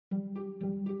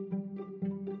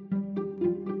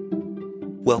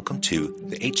Welcome to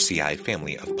the HCI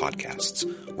family of podcasts.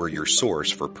 We're your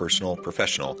source for personal,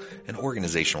 professional, and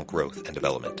organizational growth and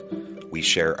development. We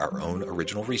share our own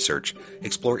original research,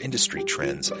 explore industry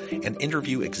trends, and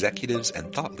interview executives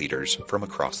and thought leaders from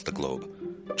across the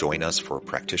globe. Join us for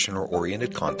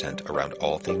practitioner-oriented content around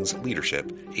all things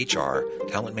leadership, HR,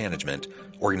 talent management,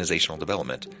 organizational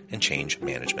development, and change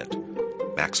management.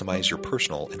 Maximize your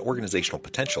personal and organizational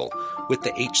potential with the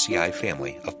HCI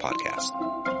family of podcasts.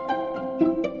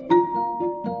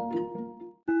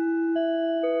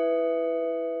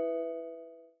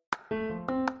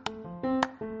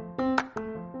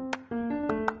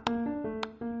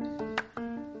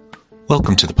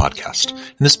 Welcome to the podcast.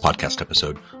 In this podcast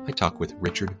episode, I talk with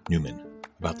Richard Newman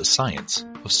about the science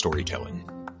of storytelling.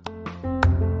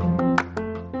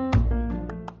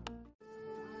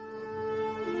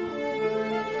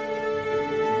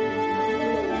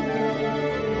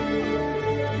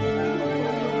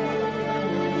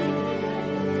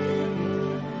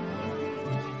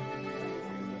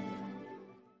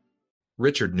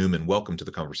 Richard Newman, welcome to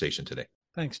the conversation today.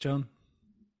 Thanks, John.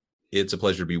 It's a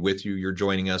pleasure to be with you. You're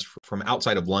joining us from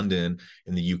outside of London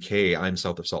in the UK. I'm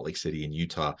south of Salt Lake City in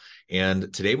Utah.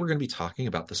 And today we're going to be talking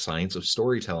about the science of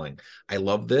storytelling. I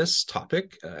love this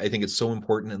topic. I think it's so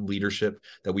important in leadership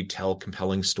that we tell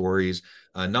compelling stories,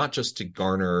 not just to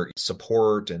garner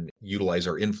support and utilize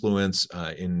our influence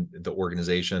in the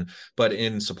organization, but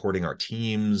in supporting our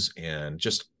teams. And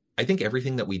just, I think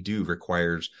everything that we do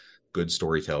requires good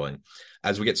storytelling.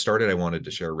 As we get started, I wanted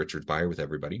to share Richard's bio with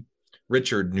everybody.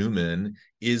 Richard Newman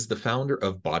is the founder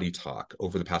of Body Talk.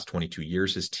 Over the past 22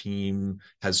 years, his team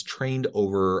has trained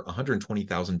over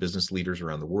 120,000 business leaders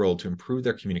around the world to improve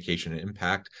their communication and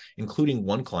impact, including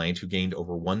one client who gained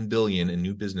over $1 billion in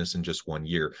new business in just 1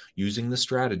 year, using the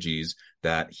strategies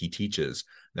that he teaches.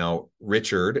 Now,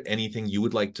 Richard, anything you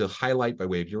would like to highlight by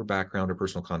way of your background or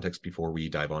personal context before we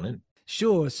dive on in?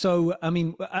 Sure. So,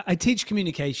 I teach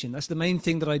communication. That's the main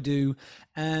thing that I do.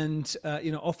 And,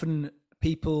 often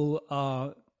people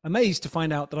are amazed to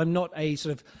find out that I'm not a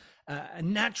sort of a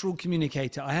natural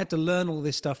communicator. I had to learn all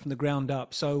this stuff from the ground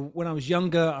up. So when I was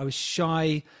younger, I was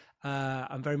shy.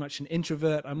 I'm very much an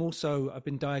introvert. I've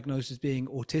been diagnosed as being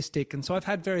autistic. And so I've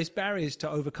had various barriers to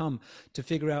overcome to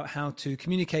figure out how to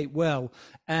communicate well.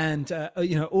 And,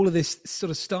 all of this sort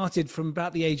of started from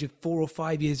about the age of 4 or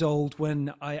 5 years old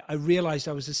when I realized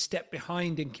I was a step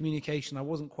behind in communication. I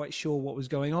wasn't quite sure what was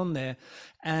going on there.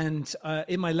 And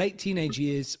in my late teenage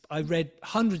years, I read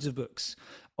hundreds of books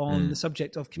on the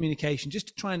subject of communication just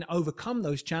to try and overcome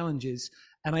those challenges.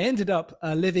 And I ended up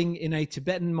living in a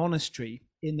Tibetan monastery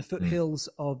in the foothills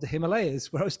of the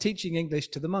Himalayas, where I was teaching English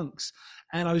to the monks.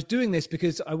 And I was doing this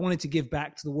because I wanted to give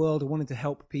back to the world. I wanted to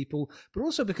help people, but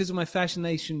also because of my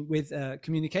fascination with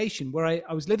communication, where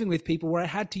I was living with people where I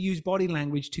had to use body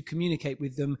language to communicate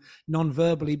with them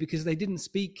non-verbally because they didn't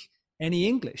speak any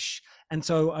English. And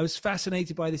so I was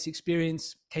fascinated by this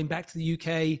experience, came back to the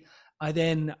UK. I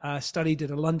then studied at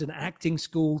a London acting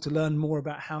school to learn more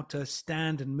about how to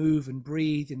stand and move and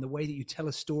breathe in the way that you tell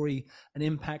a story and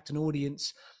impact an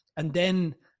audience. And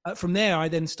then from there, I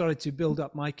then started to build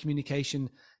up my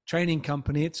communication training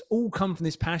company. It's all come from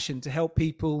this passion to help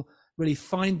people really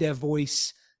find their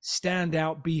voice, stand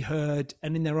out, be heard,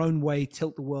 and in their own way,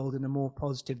 tilt the world in a more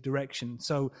positive direction.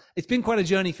 So it's been quite a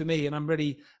journey for me, and I'm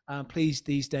really pleased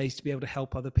these days to be able to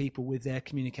help other people with their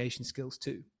communication skills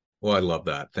too. Well, I love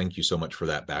that. Thank you so much for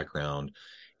that background.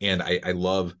 And I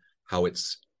love how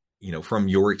it's, from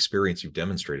your experience, you've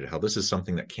demonstrated how this is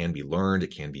something that can be learned.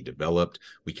 It can be developed.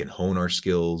 We can hone our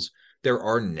skills. There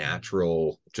are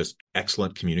natural, just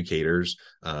excellent communicators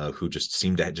who just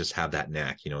seem to just have that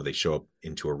knack. They show up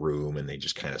into a room and they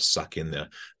just kind of suck in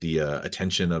the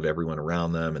attention of everyone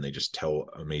around them, and they just tell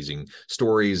amazing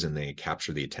stories and they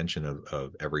capture the attention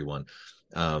of everyone.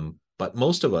 But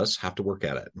most of us have to work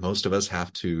at it. Most of us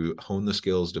have to hone the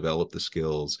skills, develop the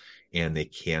skills, and they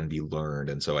can be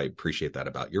learned. And so I appreciate that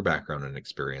about your background and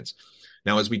experience.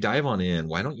 Now, as we dive on in,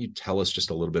 why don't you tell us just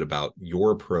a little bit about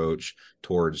your approach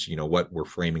towards, what we're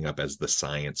framing up as the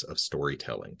science of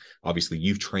storytelling? Obviously,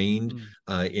 you've trained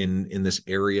in this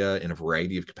area in a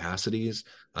variety of capacities.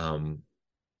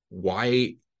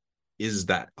 Why is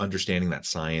that understanding that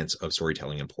science of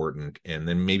storytelling important? And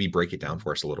then maybe break it down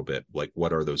for us a little bit. Like,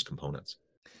 what are those components?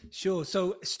 Sure.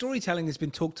 So storytelling has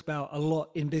been talked about a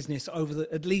lot in business over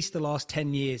at least the last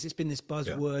 10 years. It's been this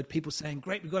buzzword, people saying,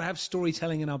 great, we've got to have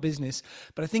storytelling in our business.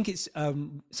 But I think it's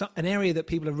an area that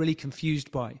people are really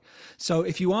confused by. So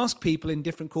if you ask people in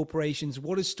different corporations,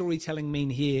 what does storytelling mean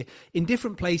here? In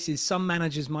different places, some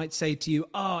managers might say to you,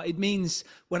 it means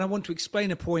when I want to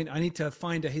explain a point, I need to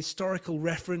find a historical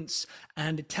reference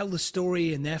and tell the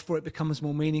story, and therefore it becomes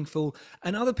more meaningful.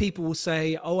 And other people will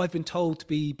say, I've been told to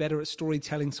be better at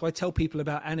storytelling, so I tell people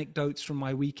about anecdotes from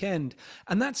my weekend.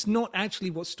 And that's not actually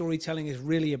what storytelling is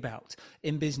really about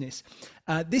in business.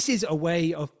 This is a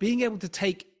way of being able to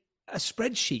take a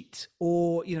spreadsheet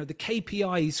or the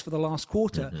KPIs for the last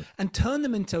quarter and turn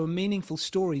them into a meaningful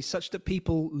story such that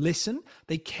people listen,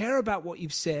 they care about what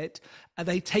you've said,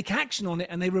 they take action on it,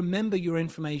 and they remember your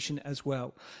information as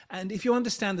well. And if you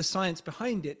understand the science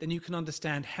behind it, then you can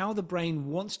understand how the brain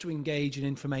wants to engage in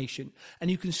information,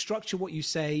 and you can structure what you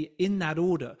say in that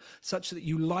order such that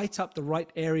you light up the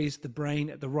right areas of the brain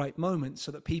at the right moment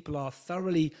so that people are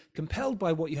thoroughly compelled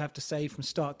by what you have to say from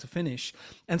start to finish.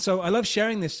 And so I love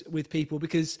sharing this with people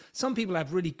because some people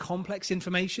have really complex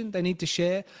information they need to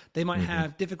share. They might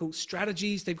have difficult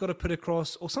strategies they've got to put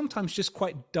across, or sometimes just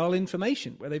quite dull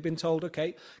information where they've been told,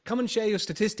 okay, come and share your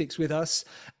statistics with us,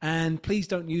 and please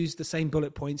don't use the same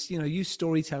bullet points, use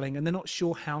storytelling, and they're not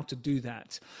sure how to do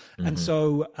that. And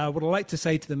so what I like to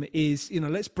say to them is,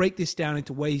 let's break this down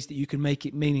into ways that you can make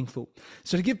it meaningful.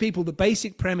 So to give people the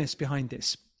basic premise behind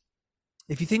this,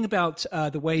 if you think about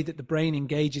the way that the brain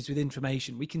engages with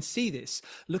information, we can see this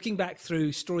looking back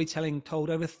through storytelling told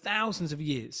over thousands of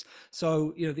years.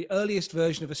 So, the earliest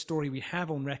version of a story we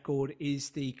have on record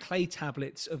is the clay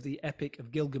tablets of the Epic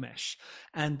of Gilgamesh.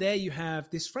 And there you have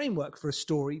this framework for a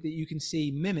story that you can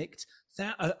see mimicked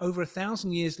over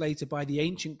 1,000 years later by the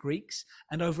ancient Greeks,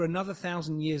 and over another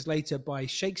 1,000 years later by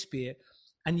Shakespeare.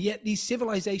 And yet these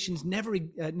civilizations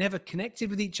never connected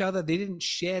with each other. They didn't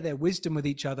share their wisdom with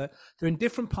each other. They're in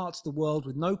different parts of the world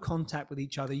with no contact with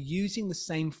each other, using the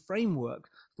same framework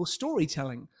for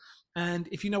storytelling. And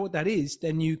if you know what that is,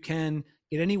 then you can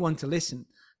get anyone to listen.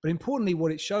 But importantly,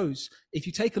 what it shows, if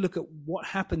you take a look at what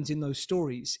happens in those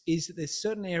stories, is that there's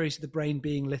certain areas of the brain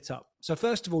being lit up. So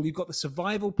first of all, you've got the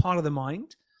survival part of the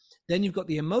mind. Then you've got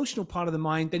the emotional part of the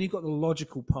mind. Then you've got the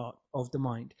logical part of the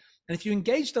mind. And if you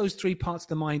engage those three parts of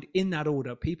the mind in that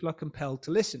order, people are compelled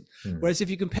to listen. Whereas if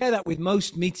you compare that with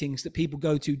most meetings that people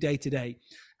go to day to day,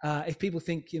 if people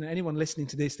think, anyone listening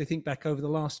to this, they think back over the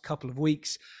last couple of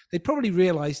weeks, they probably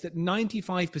realize that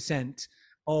 95%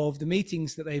 of the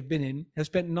meetings that they've been in have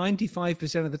spent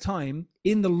 95% of the time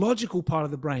in the logical part of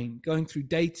the brain, going through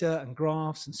data and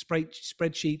graphs and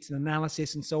spreadsheets and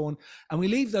analysis and so on. And we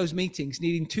leave those meetings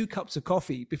needing 2 cups of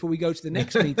coffee before we go to the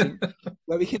next meeting,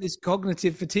 where we get this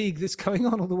cognitive fatigue that's going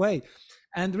on all the way.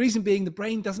 And the reason being, the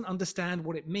brain doesn't understand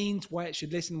what it means, why it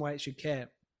should listen, why it should care.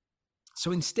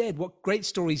 So instead, what great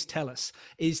stories tell us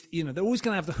is, they're always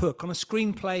going to have the hook. On a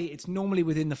screenplay, it's normally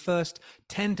within the first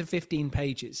 10 to 15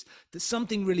 pages that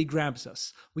something really grabs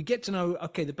us. We get to know,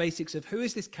 okay, the basics of who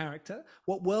is this character,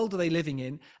 what world are they living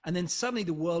in, and then suddenly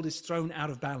the world is thrown out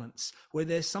of balance, where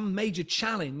there's some major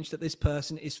challenge that this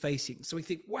person is facing. So we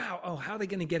think, wow, how are they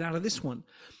going to get out of this one?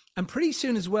 And pretty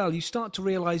soon as well, you start to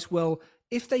realize, well,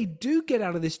 if they do get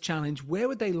out of this challenge, where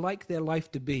would they like their life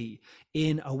to be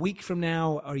in a week from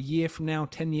now, or a year from now,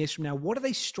 10 years from now? What are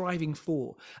they striving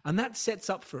for? And that sets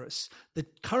up for us the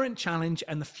current challenge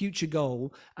and the future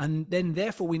goal. And then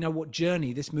therefore we know what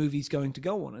journey this movie is going to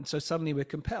go on. And so suddenly we're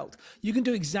compelled. You can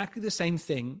do exactly the same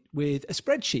thing with a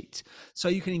spreadsheet. So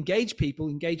you can engage people,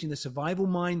 engage in the survival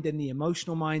mind, then the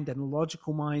emotional mind, then the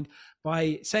logical mind,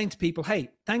 by saying to people, hey,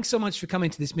 thanks so much for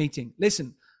coming to this meeting.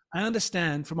 Listen, I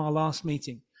understand from our last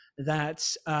meeting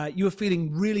that you are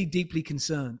feeling really deeply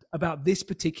concerned about this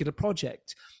particular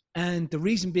project. And the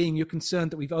reason being, you're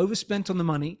concerned that we've overspent on the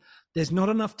money. There's not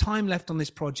enough time left on this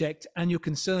project. And you're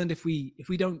concerned if we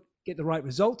don't get the right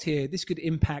result here, this could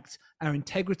impact our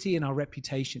integrity and our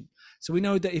reputation. So we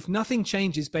know that if nothing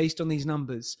changes based on these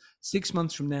numbers, 6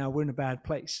 months from now, we're in a bad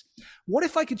place. What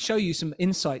if I could show you some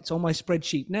insights on my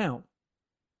spreadsheet now?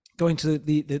 Going to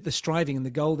the striving and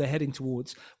the goal they're heading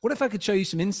towards. What if I could show you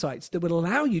some insights that would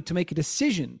allow you to make a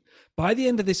decision by the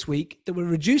end of this week that will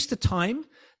reduce the time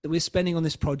that we're spending on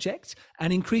this project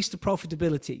and increase the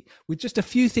profitability with just a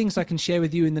few things I can share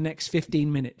with you in the next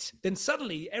 15 minutes? Then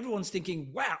suddenly everyone's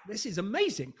thinking, wow, this is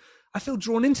amazing. I feel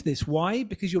drawn into this. Why?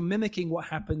 Because you're mimicking what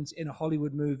happens in a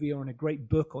Hollywood movie or in a great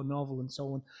book or novel and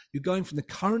so on. You're going from the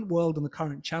current world and the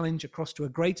current challenge across to a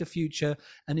greater future,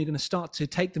 and you're going to start to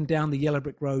take them down the yellow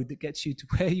brick road that gets you to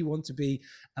where you want to be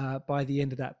by the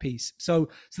end of that piece. So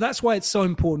that's why it's so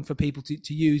important for people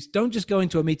to use. Don't just go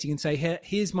into a meeting and say,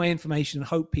 here's my information and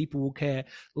hope people will care.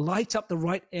 Light up the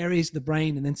right areas of the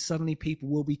brain, and then suddenly people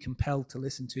will be compelled to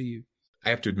listen to you. I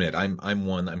have to admit, I'm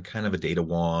kind of a data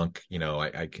wonk.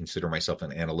 I consider myself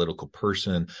an analytical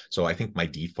person. So I think my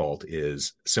default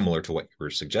is similar to what you were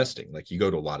suggesting. Like, you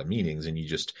go to a lot of meetings and you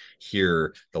just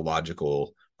hear the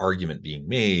logical argument being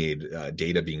made,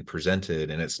 data being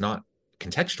presented, and it's not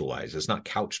contextualized. It's not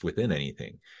couched within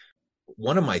anything.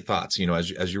 One of my thoughts,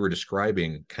 as you were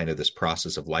describing kind of this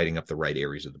process of lighting up the right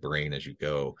areas of the brain as you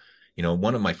go,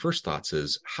 one of my first thoughts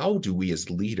is, how do we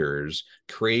as leaders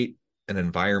create an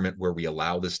environment where we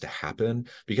allow this to happen?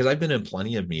 Because I've been in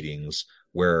plenty of meetings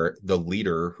where the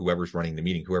leader, whoever's running the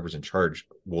meeting, whoever's in charge,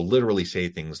 will literally say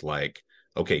things like,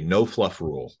 okay, no fluff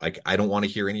rule. Like, I don't want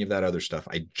to hear any of that other stuff.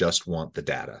 I just want the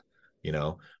data.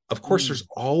 Of course, there's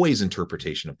always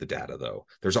interpretation of the data, though.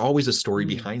 There's always a story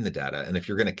behind the data. And if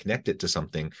you're going to connect it to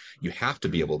something, you have to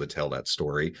be able to tell that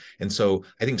story. And so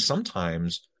I think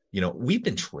sometimes, we've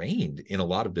been trained in a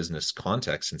lot of business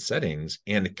contexts and settings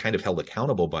and kind of held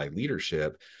accountable by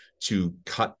leadership to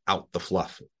cut out the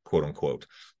fluff, quote unquote,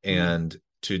 and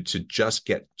to just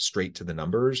get straight to the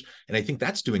numbers. And I think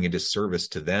that's doing a disservice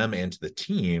to them and to the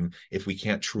team if we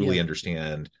can't truly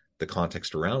understand the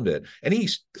context around it. Any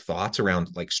thoughts around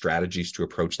like strategies to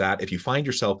approach that? If you find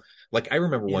yourself, like, I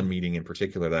remember one meeting in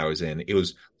particular that I was in,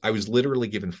 I was literally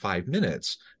given 5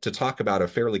 minutes to talk about a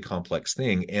fairly complex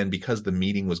thing. And because the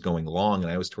meeting was going long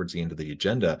and I was towards the end of the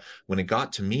agenda, when it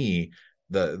got to me,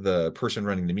 the person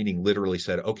running the meeting literally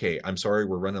said, okay, I'm sorry,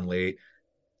 we're running late.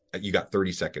 You got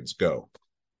 30 seconds, go.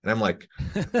 And I'm like,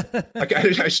 I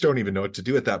just don't even know what to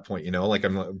do at that point. Like,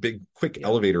 I'm a big, quick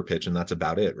elevator pitch and that's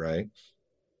about it. Right.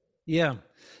 Yeah.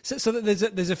 So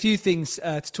there's a few things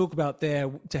to talk about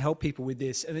there to help people with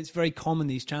this, and it's very common,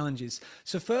 these challenges.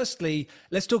 So firstly,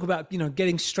 let's talk about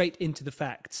getting straight into the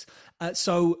facts.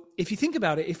 So if you think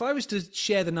about it, if I was to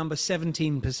share the number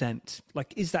 17%,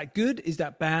 like, is that good? Is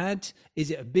that bad?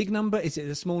 Is it a big number? Is it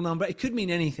a small number? It could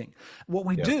mean anything. What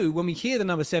we do when we hear the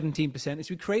number 17% is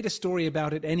we create a story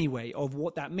about it anyway, of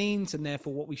what that means and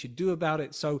therefore what we should do about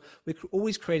it. So we're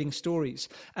always creating stories.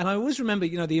 And I always remember,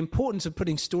 the importance of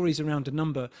putting stories around a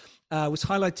number was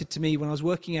highlighted to me when I was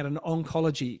working at an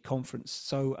oncology conference,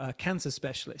 so cancer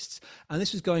specialists. And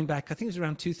this was going back, I think it was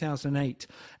around 2008.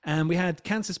 And we had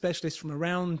cancer specialists from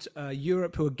around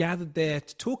Europe who were gathered there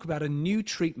to talk about a new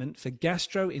treatment for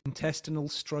gastrointestinal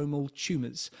stromal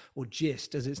tumors, or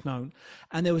GIST as it's known.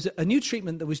 And there was a new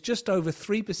treatment that was just over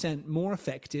 3% more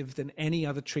effective than any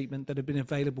other treatment that had been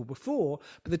available before.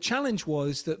 But the challenge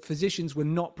was that physicians were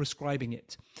not prescribing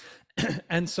it.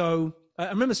 And so I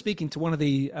remember speaking to one of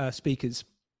the speakers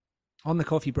on the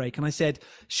coffee break, and I said,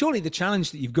 surely the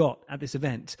challenge that you've got at this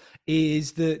event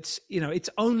is that, it's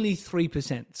only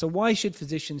 3%. So why should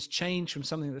physicians change from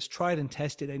something that's tried and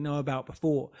tested, they know about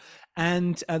before?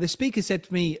 And the speaker said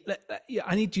to me,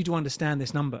 I need you to understand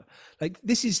this number. Like,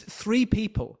 this is 3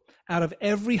 people out of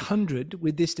every 100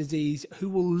 with this disease who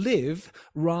will live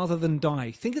rather than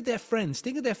die. Think of their friends,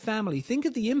 think of their family, think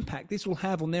of the impact this will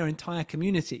have on their entire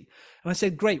community. And I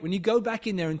said, great, when you go back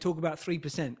in there and talk about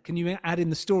 3%, can you add in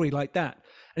the story like that?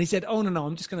 And he said, oh, no,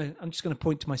 I'm just going to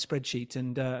point to my spreadsheet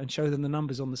and show them the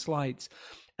numbers on the slides.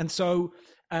 And so,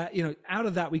 out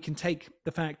of that, we can take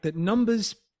the fact that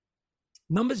numbers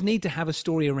need to have a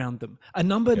story around them. A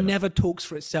number never talks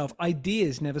for itself.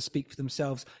 Ideas never speak for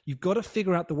themselves. You've got to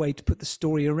figure out the way to put the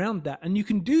story around that. And you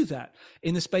can do that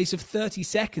in the space of 30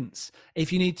 seconds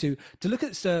if you need to. To look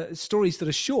at stories that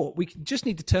are short, we just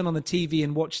need to turn on the TV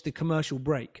and watch the commercial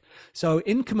break. So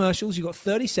in commercials, you've got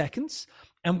 30 seconds.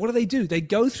 And what do? They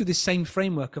go through this same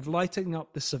framework of lighting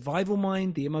up the survival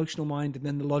mind, the emotional mind, and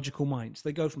then the logical mind. So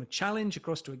they go from a challenge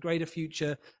across to a greater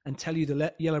future and tell you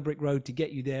the yellow brick road to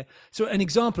get you there. So an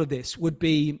example of this would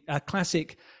be a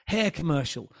classic hair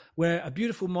commercial where a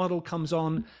beautiful model comes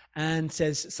on and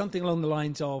says something along the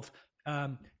lines of,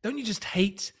 don't you just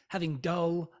hate having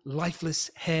dull,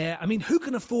 lifeless hair? I mean, who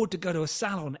can afford to go to a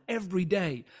salon every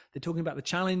day? They're talking about the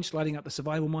challenge, lighting up the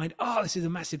survival mind. Oh, this is a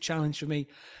massive challenge for me.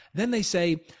 Then they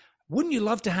say, wouldn't you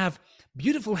love to have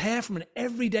beautiful hair from an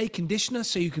everyday conditioner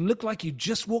so you can look like you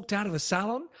just walked out of a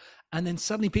salon? And then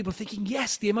suddenly people are thinking,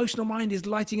 yes, the emotional mind is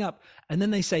lighting up. And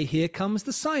then they say, here comes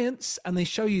the science. And they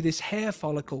show you this hair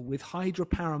follicle with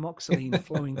hydroparamoxylene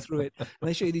flowing through it. And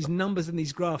they show you these numbers and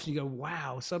these graphs. And you go,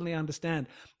 wow, suddenly I understand.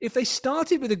 If they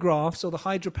started with the graphs or the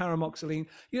hydroparamoxylene,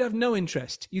 you'd have no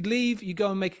interest. You'd leave, you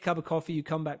go and make a cup of coffee, you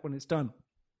come back when it's done.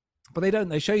 But they don't.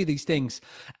 They show you these things,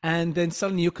 and then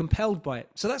suddenly you're compelled by it.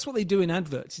 So that's what they do in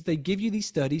adverts. Is they give you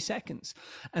these 30 seconds.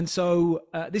 And so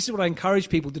this is what I encourage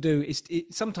people to do.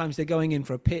 Sometimes they're going in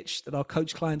for a pitch that I'll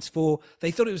coach clients for.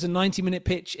 They thought it was a 90-minute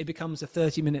pitch. It becomes a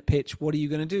 30-minute pitch. What are you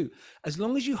going to do? As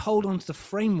long as you hold on to the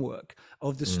framework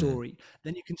of the story,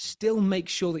 then you can still make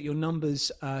sure that your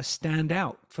numbers stand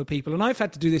out for people. And I've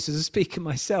had to do this as a speaker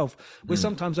myself, where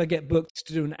sometimes I get booked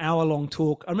to do an hour-long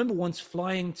talk. I remember once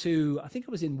flying to, I think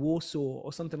I was in Warsaw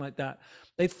or something like that.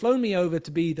 They'd flown me over to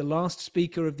be the last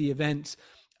speaker of the event.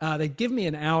 They'd give me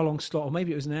an hour-long slot, or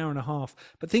maybe it was an hour and a half,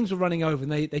 but things were running over,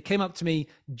 and they came up to me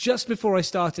just before I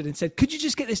started and said, could you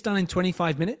just get this done in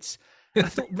 25 minutes? And I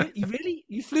thought, really?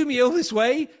 You flew me all this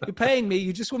way? You're paying me.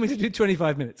 You just want me to do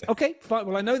 25 minutes. Okay, fine.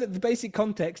 Well, I know that the basic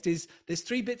context is there's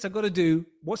 3 bits I've got to do.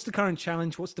 What's the current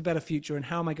challenge? What's the better future? And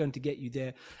how am I going to get you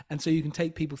there? And so you can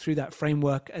take people through that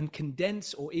framework and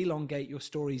condense or elongate your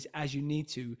stories as you need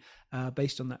to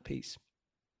based on that piece.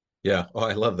 Yeah. Oh,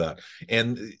 I love that.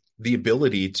 And the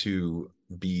ability to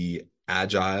be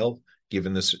agile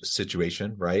given this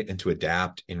situation, right? And to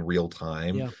adapt in real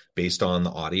time based on the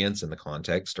audience and the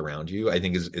context around you, I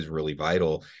think is really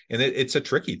vital. And it's a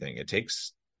tricky thing. It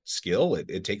takes skill.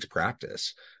 It takes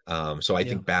practice. So I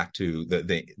think back to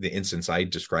the instance I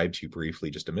described to you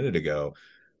briefly just a minute ago.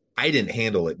 I didn't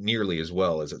handle it nearly as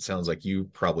well as it sounds like you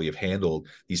probably have handled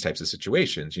these types of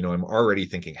situations. You know, I'm already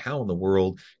thinking, how in the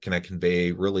world can I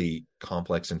convey really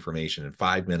complex information in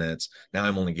 5 minutes? Now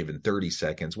I'm only given 30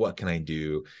 seconds. What can I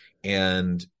do?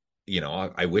 And, you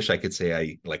know, I wish I could say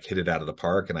I like hit it out of the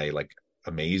park and I like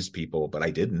amazed people, but I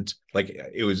didn't. Like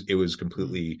it was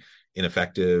completely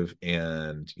ineffective.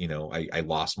 And, you know, I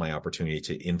lost my opportunity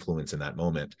to influence in that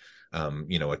moment,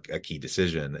 you know, a key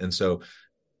decision. And so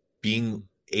being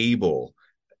able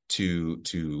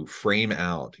to frame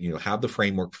out, you know, have the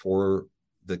framework for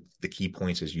the key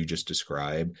points as you just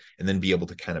described, and then be able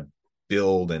to kind of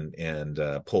build and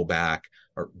pull back,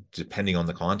 or depending on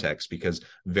the context, because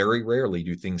very rarely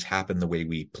do things happen the way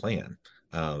we plan.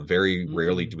 Very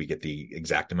rarely do we get the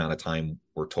exact amount of time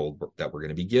we're told that we're going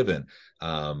to be given.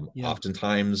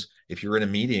 Oftentimes, if you're in a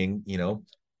meeting, you know,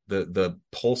 the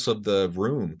pulse of the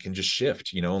room can just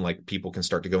shift, you know, and like people can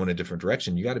start to go in a different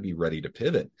direction. You got to be ready to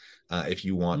pivot if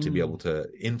you want to be able to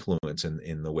influence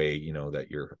in the way, you know,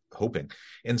 that you're hoping.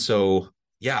 And so,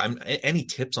 yeah, any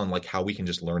tips on like how we can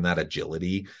just learn that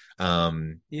agility?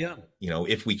 You know,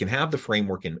 if we can have the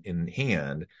framework in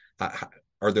hand,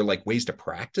 are there like ways to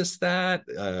practice that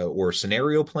or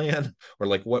scenario plan, or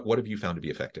like what have you found to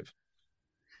be effective?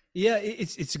 Yeah,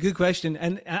 it's a good question.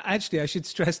 And actually, I should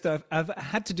stress that I've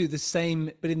had to do the same,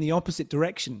 but in the opposite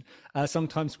direction.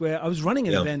 Sometimes where I was running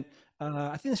an event,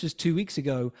 I think this was 2 weeks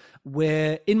ago,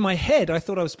 where in my head, I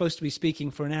thought I was supposed to be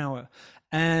speaking for an hour.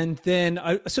 And then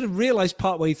I sort of realized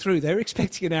partway through they were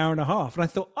expecting an hour and a half. And I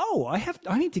thought, oh,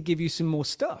 I need to give you some more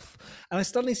stuff. And I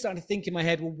suddenly started to think in my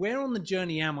head, well, where on the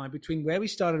journey am I between where we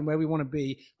started and where we want to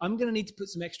be? I'm going to need to put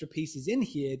some extra pieces in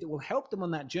here that will help them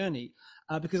on that journey.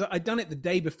 Because I'd done it the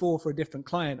day before for a different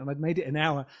client and I'd made it an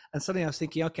hour. And suddenly I was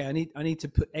thinking, okay, I need to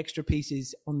put extra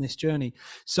pieces on this journey.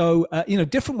 So, you know,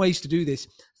 different ways to do this.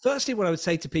 Firstly, what I would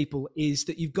say to people is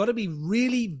that you've got to be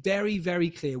really very, very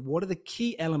clear. What are the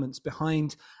key elements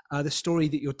behind the story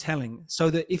that you're telling, so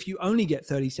that if you only get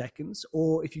 30 seconds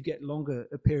or if you get longer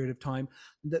a period of time,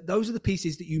 that those are the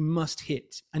pieces that you must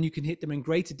hit, and you can hit them in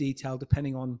greater detail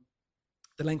depending on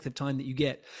the length of time that you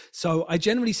get. So I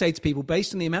generally say to people,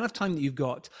 based on the amount of time that you've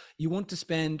got, you want to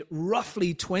spend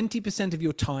roughly 20% of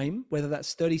your time, whether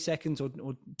that's 30 seconds or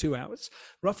 2 hours,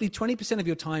 roughly 20% of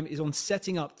your time is on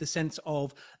setting up the sense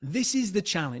of this is the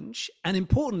challenge. And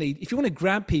importantly, if you want to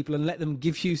grab people and let them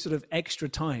give you sort of extra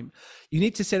time, you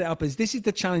need to set it up as this is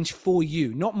the challenge for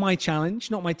you, not my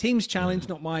challenge, not my team's challenge,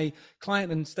 not my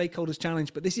client and stakeholders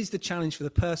challenge, but this is the challenge for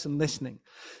the person listening.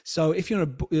 So if you're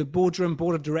in a boardroom,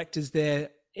 board of directors there,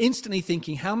 instantly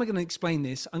thinking, how am I going to explain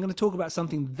this? I'm going to talk about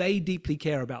something they deeply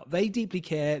care about. They deeply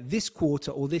care this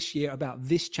quarter or this year about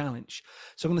this challenge.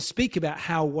 So I'm going to speak about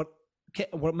how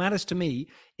what matters to me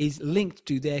is linked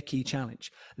to their key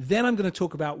challenge. Then I'm going to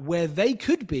talk about where they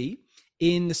could be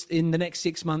in the next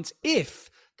 6 months if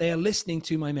they are listening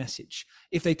to my message.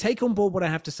 If they take on board what I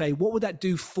have to say, what would that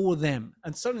do for them?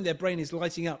 And suddenly their brain is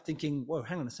lighting up thinking, whoa,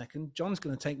 hang on a second. John's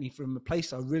going to take me from a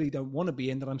place I really don't want to be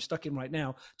in, that I'm stuck in right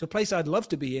now, to a place I'd love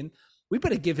to be in. we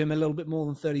better give him a little bit more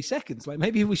than 30 seconds. Like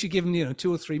maybe we should give him,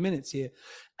 2 or 3 minutes here.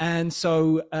 And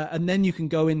so, and then you can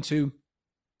go into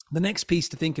the next piece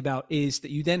to think about is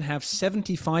that you then have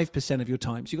 75% of your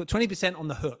time. So you've got 20% on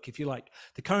the hook, if you like,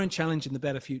 the current challenge and the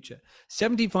better future.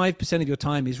 75% of your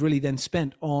time is really then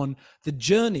spent on the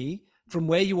journey from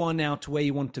where you are now to where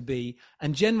you want to be,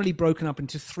 and generally broken up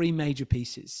into 3 major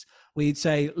pieces. We'd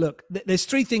say, look, there's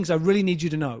 3 things I really need you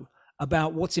to know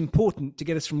about what's important to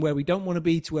get us from where we don't want to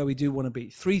be to where we do want to be.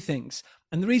 3 things.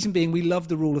 And the reason being, we love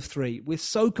the rule of 3. We're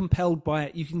so compelled by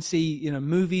it. You can see,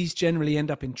 movies generally end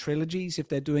up in trilogies if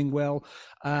they're doing well.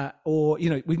 Or,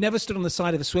 we've never stood on the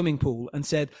side of a swimming pool and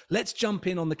said, let's jump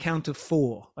in on the count of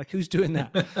 4. Like, who's doing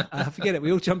that? Forget it.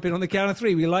 We all jump in on the count of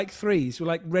 3. We like 3s. We're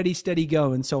like ready, steady,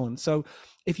 go, and so on. So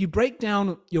if you break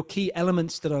down your key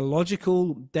elements that are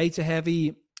logical, data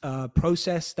heavy,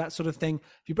 process, that sort of thing,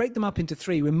 if you break them up into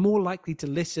 3, we're more likely to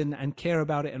listen and care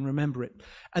about it and remember it.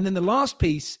 And then the last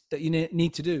piece that you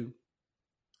need to do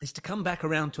is to come back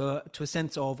around to a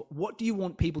sense of, what do you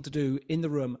want people to do in the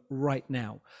room right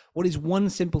now? What is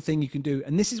one simple thing you can do?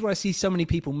 And this is where I see so many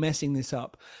people messing this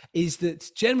up, is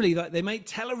that generally, like, they might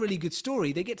tell a really good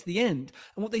story, they get to the end,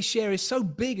 and what they share is so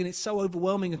big and it's so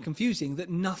overwhelming and confusing that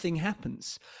nothing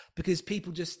happens, because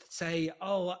people just say,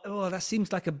 oh, that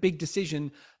seems like a big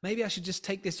decision. Maybe I should just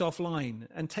take this offline.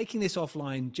 And taking this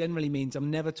offline generally means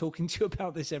I'm never talking to you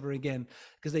about this ever again,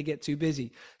 because they get too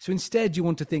busy. So instead, you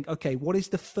want to think, okay, what is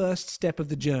the first step of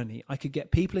the journey I could get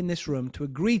people in this room to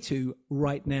agree to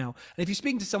right now? And if you're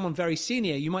speaking to someone very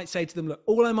senior, you might say to them, look,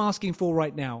 all I'm asking for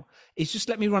right now is just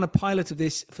let me run a pilot of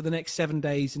this for the next 7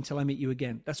 days until I meet you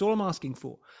again. That's all I'm asking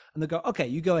for. And they go, okay,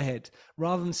 you go ahead.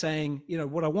 Rather than saying,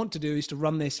 what I want to do is to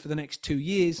run this for the next 2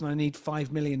 years and I need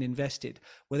 5 million invested,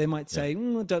 where they might say,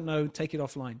 I don't know, take it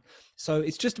offline. So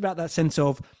it's just about that sense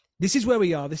of, this is where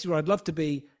we are. This is where I'd love to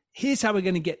be. Here's how we're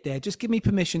going to get there. Just give me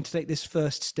permission to take this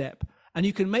first step. And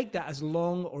you can make that as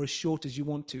long or as short as you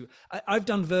want to. I've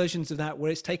done versions of that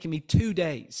where it's taken me 2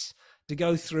 days to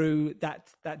go through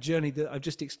that journey that I've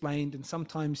just explained. And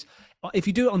sometimes if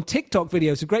you do it on TikTok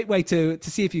videos, a great way to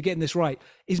see if you're getting this right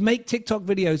is make TikTok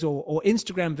videos or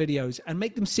Instagram videos and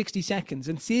make them 60 seconds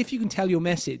and see if you can tell your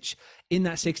message in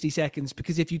that 60 seconds.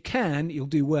 Because if you can, you'll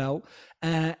do well.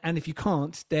 And if you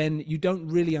can't, then you don't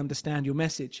really understand your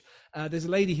message. There's a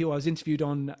lady who I was interviewed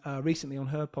on recently on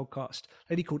her podcast,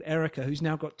 a lady called Erica, who's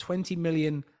now got 20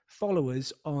 million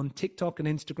followers on TikTok and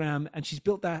Instagram, and she's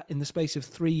built that in the space of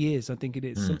 3 years, I think it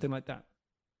is, something like that.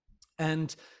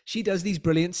 And she does these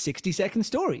brilliant 60-second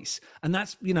stories, and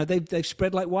that's, they've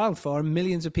spread like wildfire, and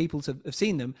millions of people have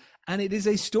seen them. And it is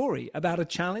a story about a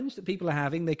challenge that people are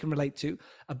having, they can relate to,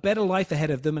 a better life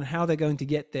ahead of them, and how they're going to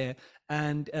get there.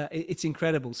 And it's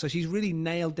incredible. So she's really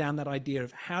nailed down that idea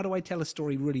of, how do I tell a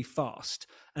story really fast?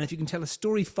 And if you can tell a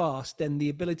story fast, then the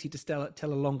ability to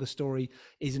tell a longer story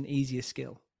is an easier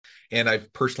skill. And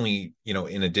I've personally,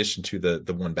 in addition to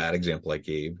the one bad example I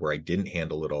gave where I didn't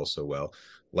handle it all so well,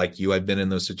 like you, I've been in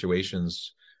those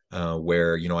situations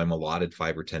where, I'm allotted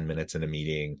 5 or 10 minutes in a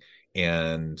meeting,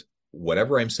 and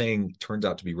whatever I'm saying turns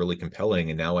out to be really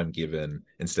compelling. And now I'm given,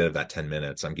 instead of that 10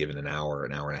 minutes, I'm given an hour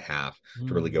and a half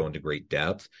to really go into great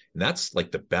depth. And that's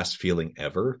like the best feeling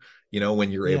ever,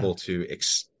 when you're able to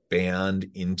expand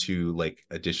into like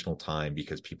additional time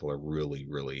because people are really,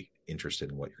 really interested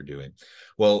in what you're doing.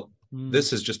 Well,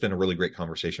 this has just been a really great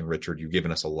conversation, Richard. You've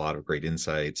given us a lot of great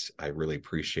insights. I really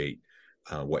appreciate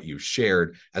what you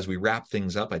shared. As we wrap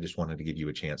things up, I just wanted to give you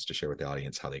a chance to share with the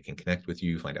audience how they can connect with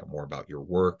you, find out more about your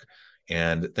work,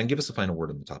 and then give us a final word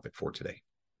on the topic for today.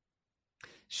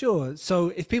 Sure. So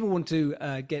if people want to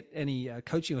get any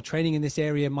coaching or training in this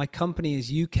area, my company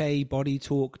is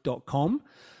ukbodytalk.com.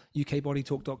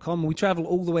 ukbodytalk.com. We travel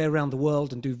all the way around the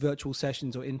world and do virtual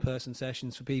sessions or in-person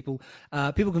sessions for people.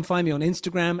 People can find me on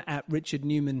Instagram at Richard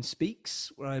Newman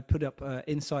Speaks, where I put up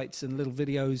insights and little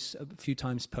videos a few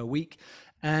times per week.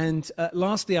 And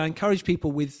lastly, I encourage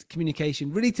people with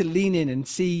communication really to lean in and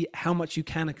see how much you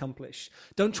can accomplish.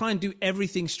 Don't try and do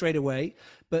everything straight away,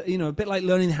 but, a bit like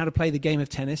learning how to play the game of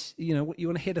tennis, you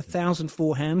want to hit 1,000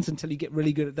 forehands until you get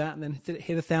really good at that, and then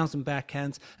hit 1,000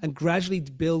 backhands and gradually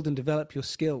build and develop your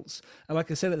skills. And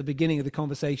like I said at the beginning of the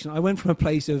conversation, I went from a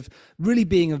place of really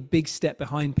being a big step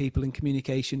behind people in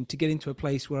communication to get into a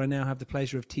place where I now have the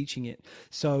pleasure of teaching it.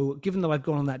 So given that I've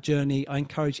gone on that journey, I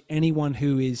encourage anyone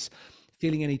who is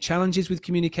feeling any challenges with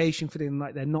communication, feeling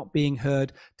like they're not being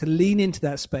heard, to lean into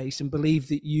that space and believe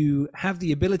that you have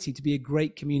the ability to be a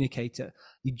great communicator.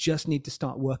 You just need to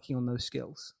start working on those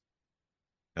skills.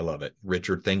 I love it.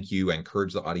 Richard, thank you. I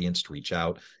encourage the audience to reach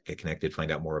out, get connected,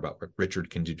 find out more about what Richard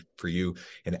can do for you.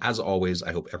 And as always,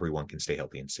 I hope everyone can stay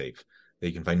healthy and safe. that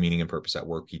you can find meaning and purpose at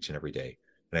work each and every day.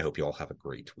 And I hope you all have a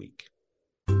great week.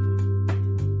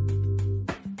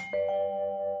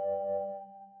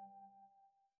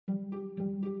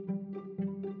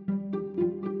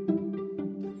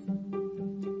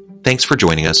 Thanks for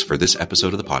joining us for this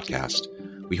episode of the podcast.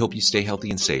 We hope you stay healthy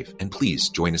and safe, and please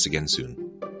join us again soon.